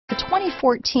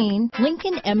2014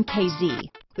 Lincoln MKZ.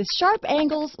 With sharp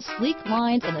angles, sleek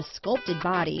lines, and a sculpted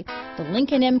body, the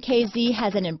Lincoln MKZ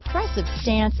has an impressive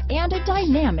stance and a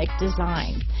dynamic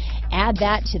design. Add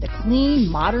that to the clean,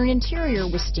 modern interior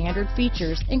with standard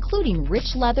features, including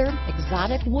rich leather,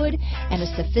 exotic wood, and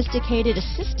a sophisticated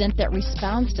assistant that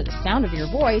responds to the sound of your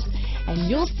voice, and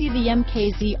you'll see the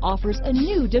MKZ offers a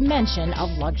new dimension of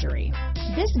luxury.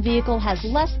 This vehicle has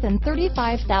less than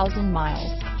 35,000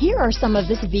 miles. Here are some of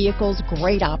this vehicle's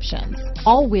great options: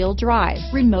 all-wheel drive,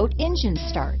 remote engine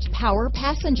start, power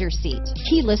passenger seat,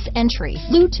 keyless entry,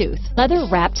 Bluetooth,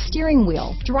 leather-wrapped steering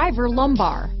wheel, driver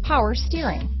lumbar, power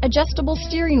steering, adjustable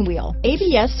steering wheel,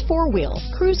 ABS four-wheel,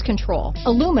 cruise control,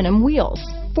 aluminum wheels,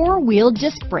 four-wheel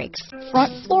disc brakes,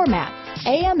 front floor mats,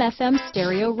 AM/FM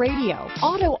stereo radio,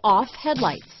 auto-off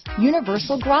headlights,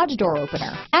 universal garage door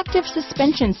opener, active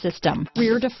suspension system,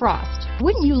 rear defrost.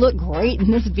 Wouldn't you look great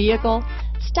in this vehicle?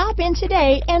 Stop in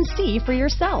today and see for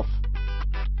yourself.